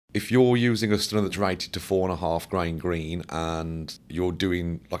If you're using a stunner that's rated to 4.5 grain green and you're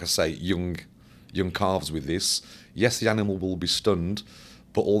doing, like I say, young calves with this, yes, the animal will be stunned,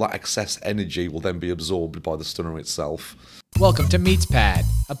 but all that excess energy will then be absorbed by the stunner itself. Welcome to MeatsPad,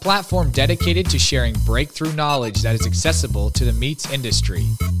 a platform dedicated to sharing breakthrough knowledge that is accessible to the meats industry.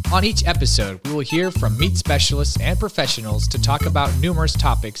 On each episode, we will hear from meat specialists and professionals to talk about numerous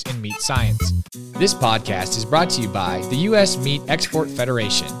topics in meat science. This podcast is brought to you by the U.S. Meat Export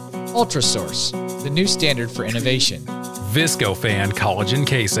Federation, Ultrasource, the new standard for innovation, Viscofan collagen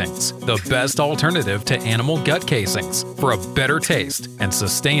casings, the best alternative to animal gut casings for a better taste and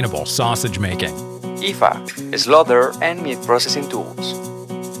sustainable sausage making. IFA, slaughter and meat processing tools.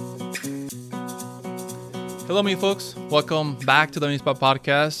 Hello, meat folks. Welcome back to the MeatsPad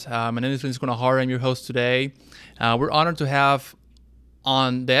podcast. My name is Luis Guanahara. I'm your host today. We're honored to have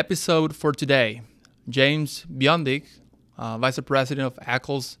on the episode for today James Biondic, Vice President of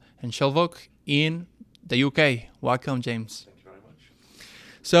Accles and Shelvoke in the UK. Welcome, James. Thank you very much.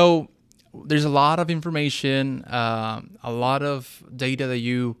 So there's a lot of information, a lot of data that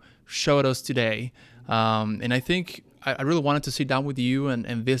you showed us today. And I think I really wanted to sit down with you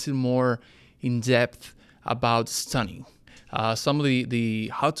and visit more in depth about stunning. Some of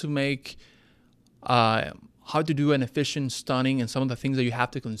the how to make, how to do an efficient stunning and some of the things that you have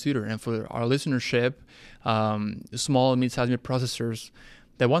to consider. And for our listenership, small and mid-sized meat processors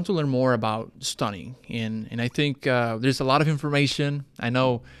that want to learn more about stunning. And I think there's a lot of information. I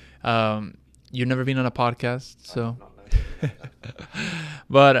know you've never been on a podcast, so...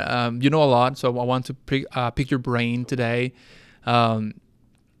 But you know a lot, so I want to pick your brain today.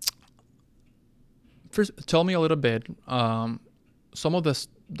 First, tell me a little bit some of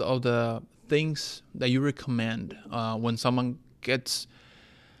the things that you recommend when someone gets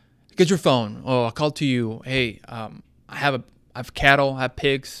your phone or a call to you. Hey, I have cattle, I have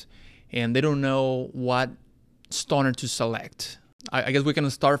pigs, and they don't know what stunner to select. I guess we can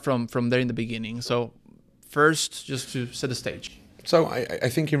start from there in the beginning. So first, just to set the stage. So I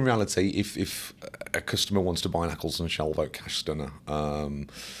think in reality, if a customer wants to buy an Accles and Shelvoke cash stunner,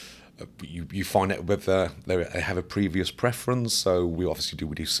 you find out whether they have a previous preference. So we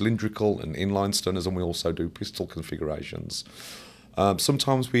do cylindrical and inline stunners, and we also do pistol configurations.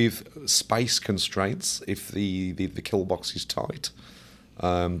 Sometimes with space constraints, if the kill box is tight,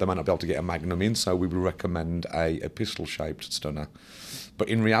 they might not be able to get a Magnum in, so we would recommend a pistol-shaped stunner. But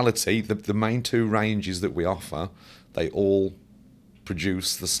in reality, the main two ranges that we offer, they all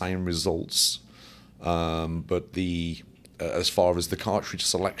produce the same results. But as far as the cartridge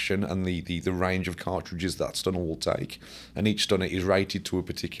selection and the range of cartridges that stunner will take, and each stunner is rated to a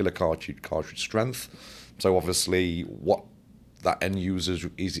particular cartridge strength. So obviously, what that end user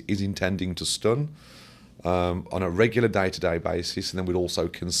is intending to stun on a regular day-to-day basis, and then we'd also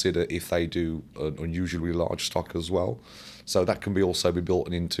consider if they do an unusually large stock as well. So that can also be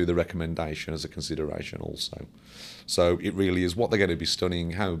built into the recommendation as a consideration also. So it really is what they're going to be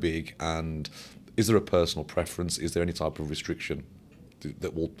stunning, how big, and is there a personal preference? Is there any type of restriction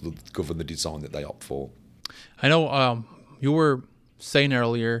that will govern the design that they opt for? I know you were saying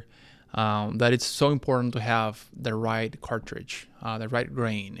earlier that it's so important to have the right cartridge, the right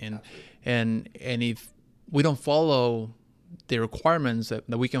grain, and if we don't follow the requirements that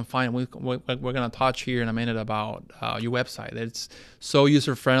we can find, we're going to touch here in a minute about your website. It's so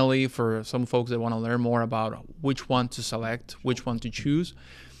user-friendly for some folks that want to learn more about which one to select, which one to choose.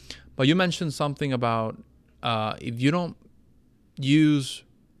 But you mentioned something about if you don't use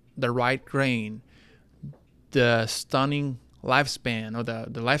the right grain, the stunning lifespan or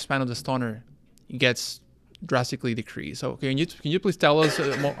the lifespan of the stunner gets drastically decreased. So can you please tell us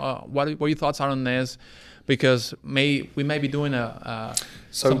what your thoughts are on this? Because we may be doing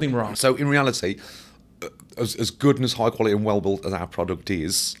something wrong. So in reality, as good and as high quality and well built as our product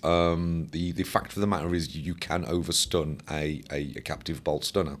is, the fact of the matter is you can overstun a captive bolt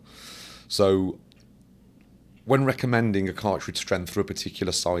stunner. So when recommending a cartridge strength for a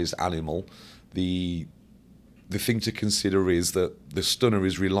particular size animal, the thing to consider is that the stunner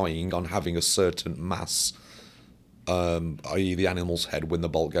is relying on having a certain mass, i.e. the animal's head when the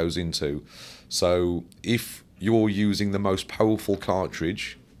bolt goes into. So if you're using the most powerful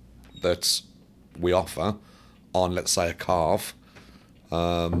cartridge that we offer on, let's say, a calf,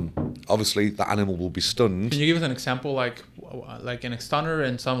 obviously the animal will be stunned. Can you give us an example, like an stunner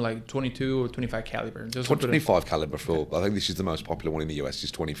and some like 22 or 25 caliber? Just 25 caliber I think this is the most popular one in the US,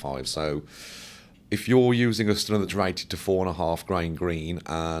 is 25. So if you're using a stunner that's rated to 4.5 grain green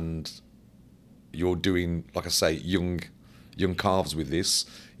and you're doing, like I say, young calves with this,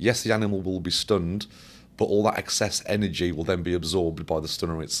 yes, the animal will be stunned, but all that excess energy will then be absorbed by the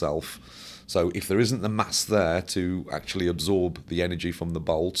stunner itself. So if there isn't the mass there to actually absorb the energy from the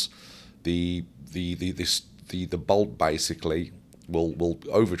bolt, the bolt basically will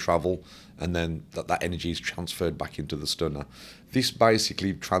over travel, and then that energy is transferred back into the stunner. This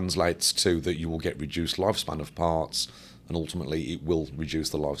basically translates to that you will get reduced lifespan of parts, and ultimately it will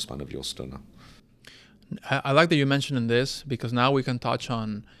reduce the lifespan of your stunner. I like that you mentioned this, because now we can touch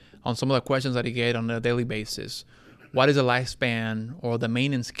on some of the questions that you get on a daily basis. What is the lifespan or the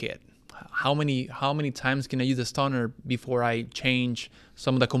maintenance kit? How many times can I use the stunner before I change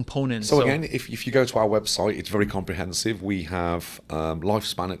some of the components? So again, if you go to our website, it's very comprehensive. We have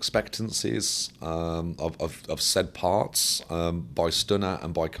lifespan expectancies of said parts by stunner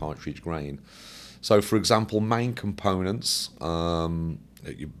and by cartridge grain. So for example, main components,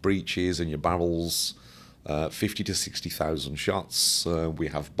 your breeches and your barrels, 50 to 60,000 shots. We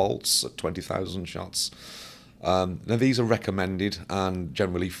have bolts at 20,000 shots. Now these are recommended and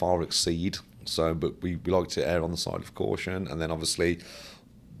generally far exceed. So, but we like to err on the side of caution. And then obviously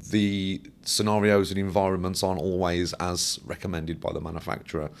the scenarios and environments aren't always as recommended by the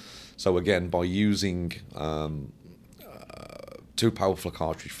manufacturer. So again, by using too powerful a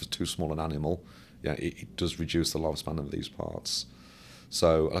cartridge for too small an animal, yeah, it does reduce the lifespan of these parts.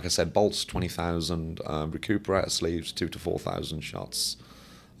 So, like I said, bolts 20,000, recuperator sleeves 2,000 to 4,000 shots.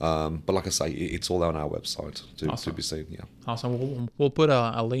 But like I say, it's all on our website to be seen. Yeah. Awesome. We'll put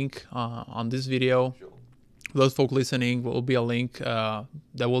a link on this video. Sure. For those folk listening, will be a link that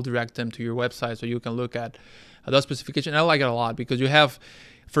will direct them to your website, so you can look at that specification. I like it a lot because you have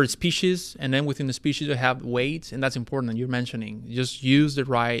for species, and then within the species you have weight, and that's important. And you're mentioning just use the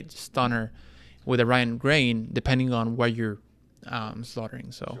right stunner with the right grain depending on where you're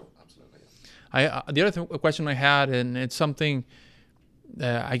slaughtering. So, sure, absolutely. The other question I had, and it's something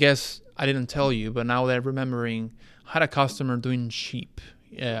I guess I didn't tell you, but now that I'm remembering, I had a customer doing sheep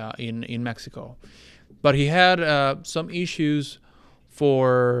in Mexico, but he had some issues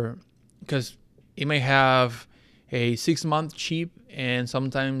because he may have a 6-month sheep and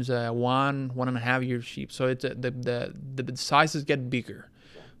sometimes 1.5 year sheep. So it's the sizes get bigger.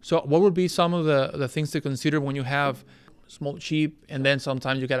 So what would be some of the things to consider when you have small sheep and then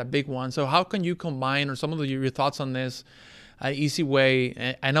sometimes you get a big one? So how can you combine, or some of your thoughts on this? An easy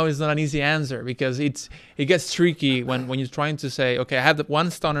way. I know it's not an easy answer because it gets tricky when you're trying to say, okay, I have the one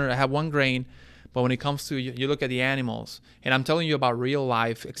stunner, I have one grain, but when it comes to you look at the animals, and I'm telling you about real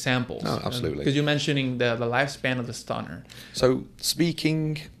life examples. No, absolutely. Because you're mentioning the lifespan of the stunner. So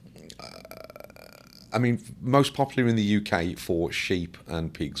speaking, I mean, most popular in the UK for sheep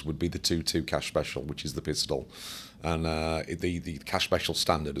and pigs would be the 2.2 cash special, which is the pistol, and the cash special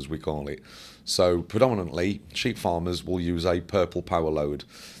standard, as we call it. So predominantly, sheep farmers will use a purple power load.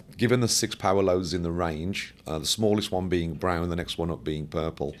 Given the 6 power loads in the range, the smallest one being brown, the next one up being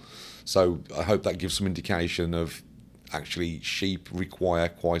purple. So I hope that gives some indication of actually sheep require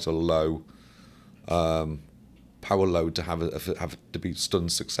quite a low power load to have to be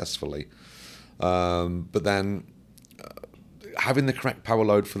stunned successfully. But then having the correct power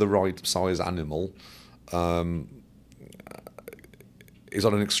load for the right size animal is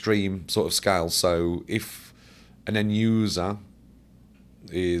on an extreme sort of scale. So if an end user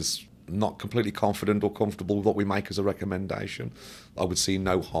is not completely confident or comfortable with what we make as a recommendation, I would see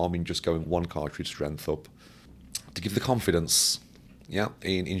no harm in just going 1 cartridge strength up to give the confidence, yeah,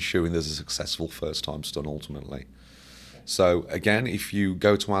 in ensuring there's a successful first time stun ultimately. So again, if you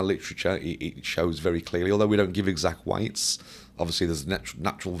go to our literature, it shows very clearly, although we don't give exact weights, obviously there's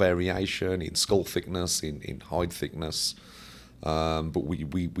natural variation in skull thickness, in hide thickness, but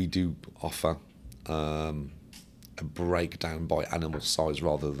we do offer a breakdown by animal size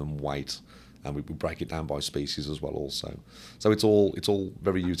rather than weight, and we break it down by species as well also. So it's all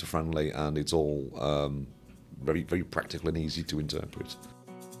very user friendly, and it's all very, very practical and easy to interpret.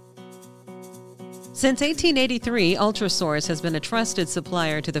 Since 1883, Ultrasource has been a trusted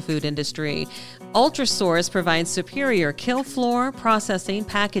supplier to the food industry. Ultrasource provides superior kill floor, processing,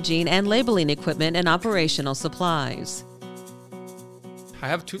 packaging, and labeling equipment and operational supplies. I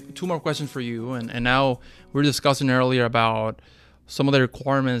have two more questions for you, and now we were discussing earlier about some of the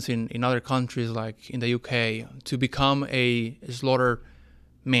requirements in other countries, like in the UK, to become a slaughter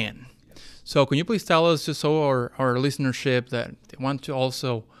man. So can you please tell us, just so our listenership that they want to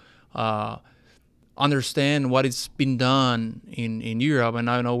also understand what has been done in Europe, and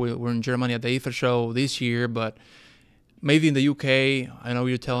I know we're in Germany at the IFA show this year, but maybe in the UK, I know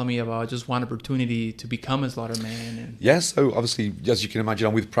you're telling me about just one opportunity to become a slaughterman. Yes, so obviously, as you can imagine,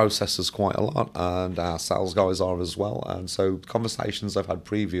 I'm with processors quite a lot, and our sales guys are as well. And so conversations I've had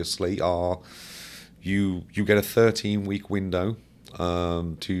previously are You get a 13-week window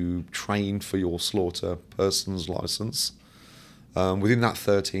to train for your slaughter person's license. Within that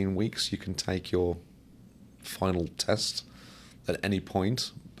 13 weeks, you can take your final test at any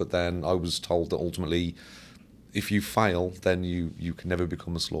point. But then I was told that ultimately, if you fail, then you can never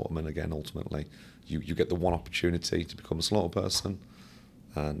become a slaughterman again. Ultimately, you get the one opportunity to become a slaughter person,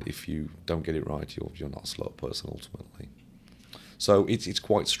 and if you don't get it right, you're not a slaughter person ultimately. So it's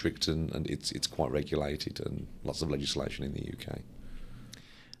quite strict and it's quite regulated, and lots of legislation in the UK.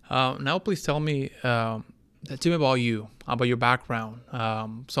 Now, please tell me about you, about your background,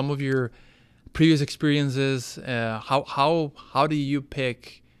 some of your previous experiences. How do you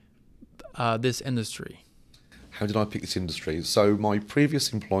pick this industry? How did I pick this industry? So my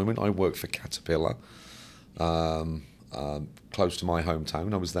previous employment, I worked for Caterpillar, close to my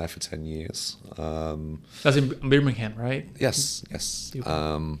hometown. I was there for 10 years. That's in Birmingham, right? Yes.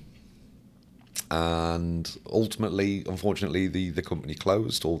 And ultimately, unfortunately, the company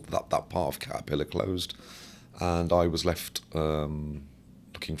closed, or that part of Caterpillar closed, and I was left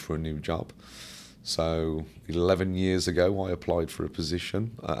looking for a new job. So 11 years ago, I applied for a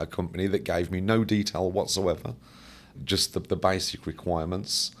position at a company that gave me no detail whatsoever, just the basic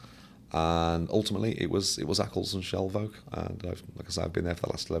requirements. And ultimately, it was Accles and Shelvoke, and like I said, I've been there for the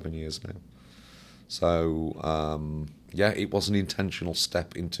last 11 years now. So it was an intentional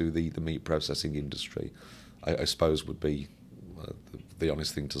step into the meat processing industry, I suppose would be the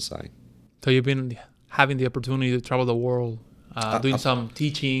honest thing to say. So you've been having the opportunity to travel the world, doing some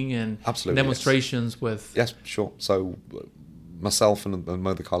teaching and demonstrations with... Yes, sure. So myself and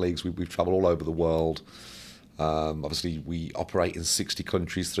my other colleagues, we've travelled all over the world. Obviously, we operate in 60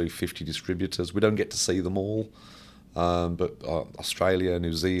 countries through 50 distributors. We don't get to see them all, but Australia,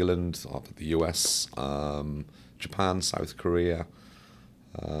 New Zealand, the US, Japan, South Korea.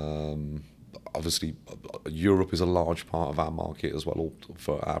 Obviously, Europe is a large part of our market as well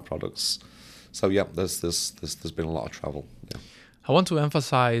for our products. So yeah, there's been a lot of travel. Yeah. I want to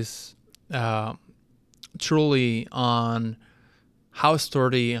emphasize truly on how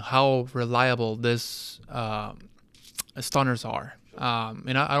sturdy and how reliable this stunners are.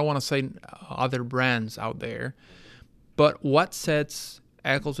 And I don't want to say other brands out there, but what sets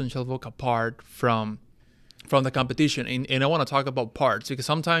Accles and Shelvoke apart from the competition? And I want to talk about parts, because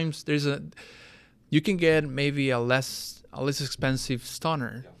sometimes you can get maybe a less expensive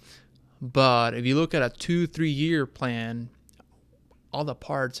stunner, but if you look at a 2-3 year plan, all the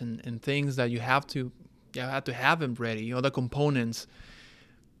parts and things that you have to have them ready, the components,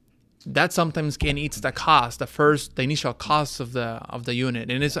 that sometimes can eat the initial cost of the unit.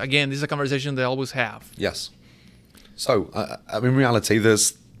 And this is a conversation they always have. Yes. So in reality,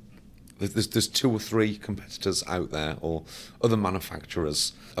 there's 2 or 3 competitors out there, or other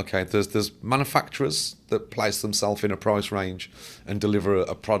manufacturers. Okay, there's manufacturers that place themselves in a price range and deliver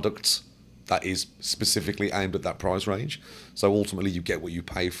a product that is specifically aimed at that price range. So ultimately, you get what you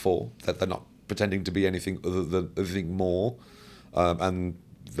pay for. That they're not pretending to be anything other than anything more, and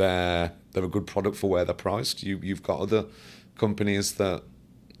they're a good product for where they're priced. You've got other companies that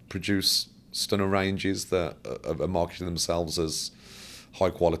produce stunner ranges that are marketing themselves as high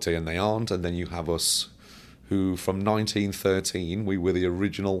quality, and they aren't. And then you have us, who from 1913 we were the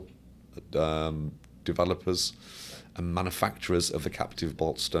original developers and manufacturers of the captive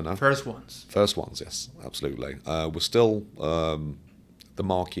bolt stunner. First ones, yes, absolutely. We're still the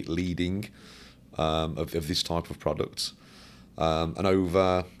market leading of this type of product, and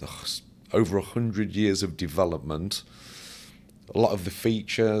over 100 years of development, a lot of the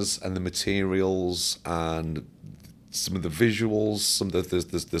features and the materials and some of the visuals,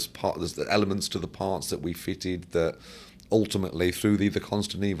 there's the elements to the parts that we fitted that ultimately, through the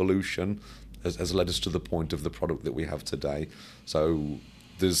constant evolution, has led us to the point of the product that we have today. So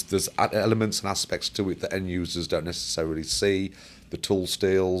there's elements and aspects to it that end users don't necessarily see, the tool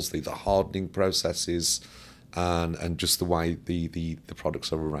steels, the hardening processes, and just the way the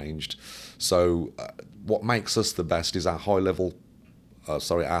products are arranged. So what makes us the best is our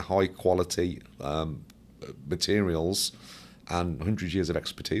high quality materials and 100 years of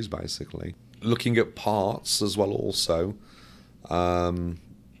expertise, basically. Looking at parts as well also.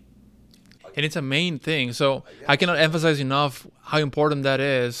 And it's a main thing. So I cannot emphasize enough how important that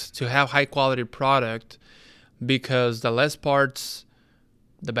is to have high quality product, because the less parts,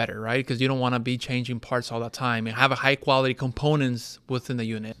 the better, right? Because you don't want to be changing parts all the time, and have a high quality components within the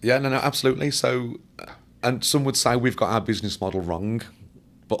unit. Yeah, no, absolutely. So, and some would say we've got our business model wrong,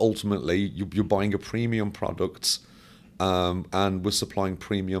 but ultimately you're buying a premium product, and we're supplying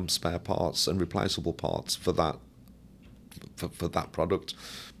premium spare parts and replaceable parts for that product.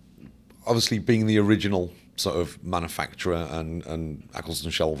 obviously being the original sort of manufacturer, and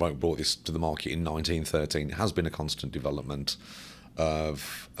Accleston Shelvoke brought this to the market in 1913, it has been a constant development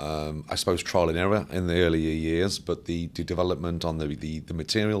of, I suppose, trial and error in the earlier years, but the development on the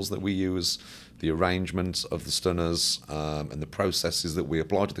materials that we use, the arrangement of the stunners, and the processes that we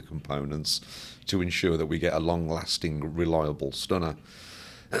apply to the components to ensure that we get a long-lasting, reliable stunner.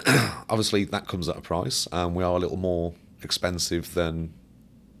 Obviously, that comes at a price, and we are a little more expensive than,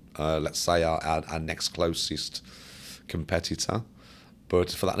 let's say, our next closest competitor.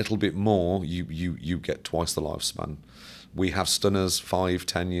 But for that little bit more, you get twice the lifespan. We have stunners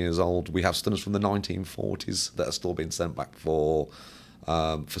 5-10 years old. We have stunners from the 1940s that are still being sent back for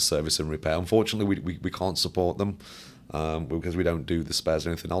service and repair. Unfortunately, we can't support them because we don't do the spares or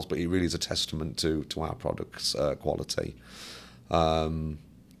anything else, but it really is a testament to our product's quality. The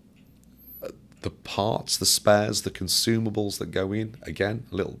parts, the spares, the consumables that go in, again,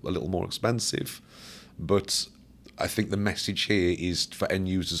 a little more expensive, but I think the message here is for end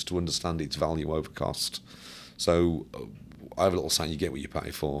users to understand its value over cost. So I have a little saying: you get what you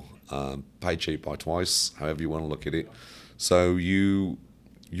pay for. Pay cheap, buy twice, however you want to look at it. So you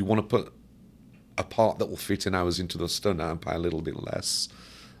want to put a part that will fit in hours into the stunner and pay a little bit less.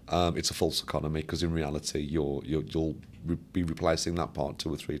 It's a false economy, because in reality you'll be replacing that part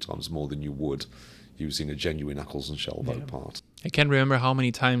 2 or 3 times more than you would using a genuine Accleston Shelvoke part. I can't remember how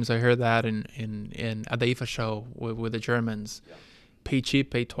many times I heard that in at the IFA show with the Germans. Yeah. Pay cheap,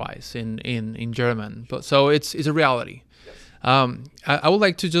 pay twice in German. But so it's a reality. Yes. I would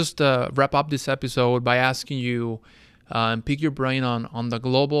like to just wrap up this episode by asking you and pick your brain on the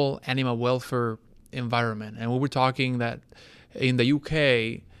global animal welfare environment. And we were talking that in the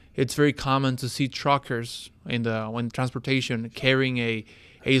UK, it's very common to see truckers when transportation carrying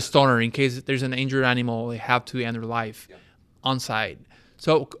a stunner in case there's an injured animal, they have to end their life on site.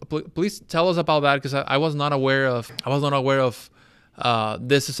 So please tell us about that, because I was not aware of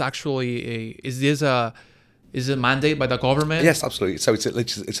this is actually is it a mandate by the government? Yes, absolutely. So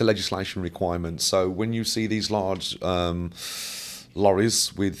it's a legislation requirement. So when you see these large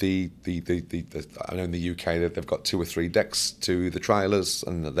lorries with the I know in the UK they've got 2 or 3 decks to the trailers,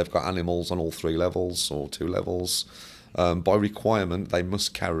 and they've got animals on all 3 levels or 2 levels. By requirement, they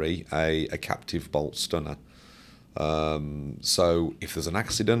must carry a captive bolt stunner. So if there's an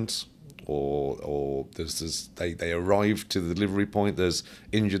accident, or they arrive to the delivery point, there's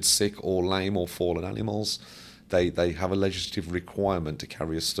injured, sick, or lame, or fallen animals, they have a legislative requirement to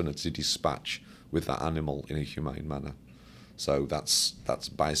carry a stunner to dispatch with that animal in a humane manner. So that's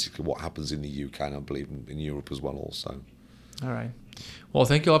basically what happens in the UK, and I believe in Europe as well also. All right. Well,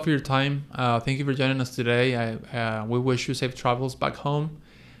 thank you all for your time. Thank you for joining us today. We wish you safe travels back home.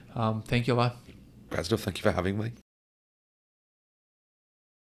 Thank you a lot. Great stuff. Thank you for having me.